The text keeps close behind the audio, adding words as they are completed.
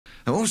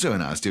Now, also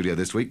in our studio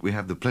this week, we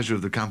have the pleasure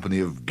of the company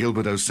of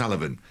Gilbert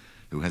O'Sullivan,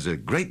 who has a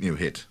great new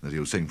hit that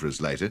he'll sing for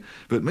us later.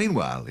 But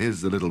meanwhile,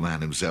 here's the little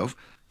man himself,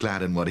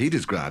 clad in what he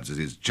describes as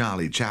his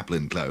Charlie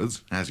Chaplin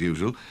clothes, as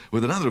usual,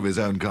 with another of his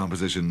own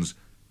compositions,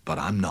 But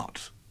I'm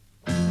Not.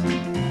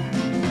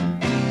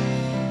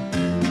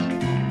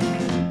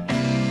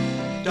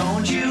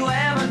 Don't you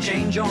ever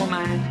change your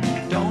mind.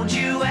 Don't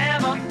you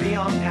ever be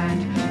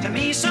unkind. To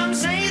me some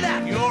say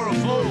that you're a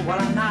fool. Well,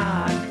 I'm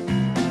not.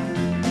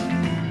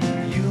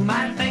 You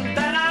might think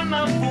that I'm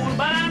a fool,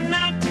 but I'm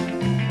not.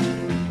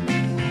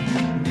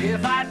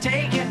 If I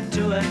take you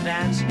to a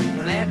dance,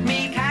 let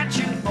me catch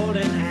you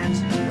holding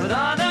hands. With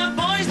other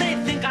boys they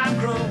think I'm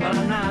cruel, but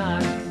I'm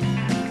not.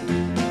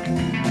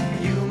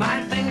 You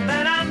might think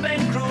that I'm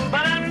being cruel,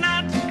 but I'm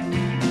not.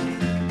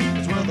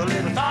 It's worth a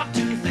little thought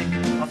to think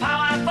of how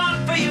I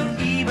fought for you.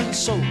 Even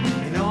so,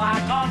 you know I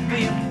caught for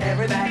you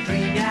every bad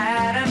dream you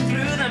had and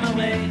threw them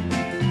away.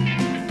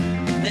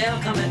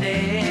 There'll come a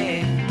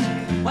day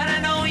when I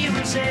know you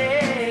will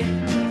say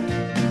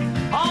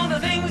all the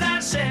things I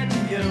said to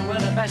you were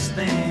the best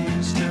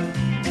things too.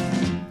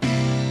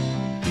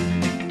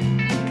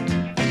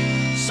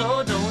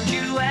 So don't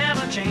you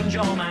ever change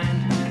your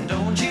mind.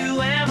 Don't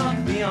you ever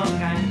be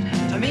unkind.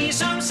 To me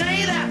some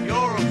say that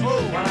you're a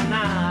fool. Well, I'm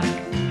not.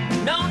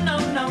 No, no,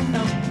 no,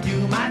 no.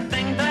 You might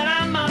think that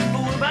I'm a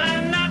fool, but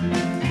I'm not.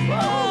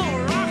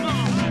 Whoa, rock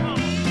on.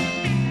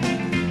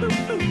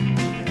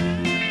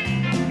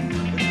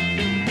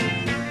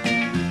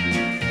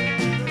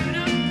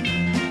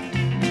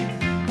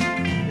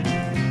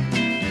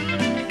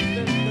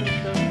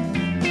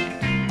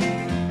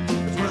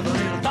 It's worth a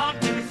little thought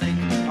to think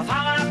of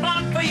how I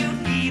fought for you.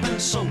 Even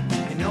so,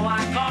 you know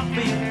I caught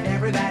for you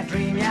every bad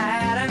dream you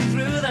had and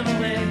threw them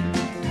away.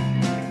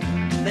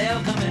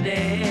 There'll come a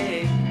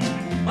day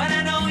when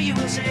I know you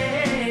will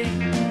say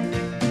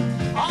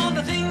all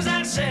the things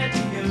I said to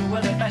you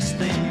were the best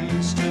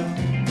things too.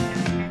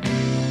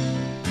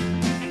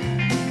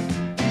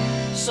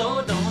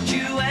 So don't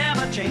you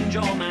ever change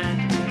your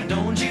mind.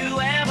 Don't you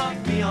ever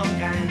be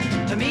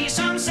unkind. To me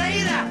some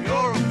say that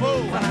you're a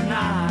fool, but I'm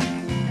not.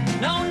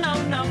 No,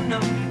 no, no, no.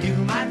 You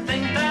might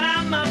think that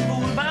I'm a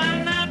fool, but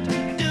I'm not.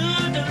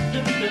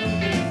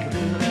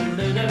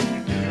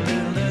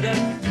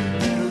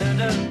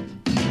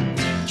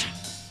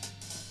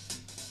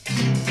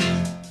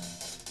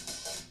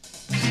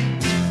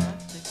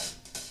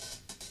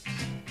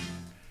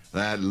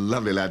 That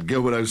lovely lad,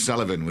 Gilbert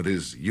O'Sullivan, with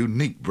his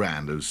unique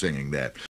brand of singing there.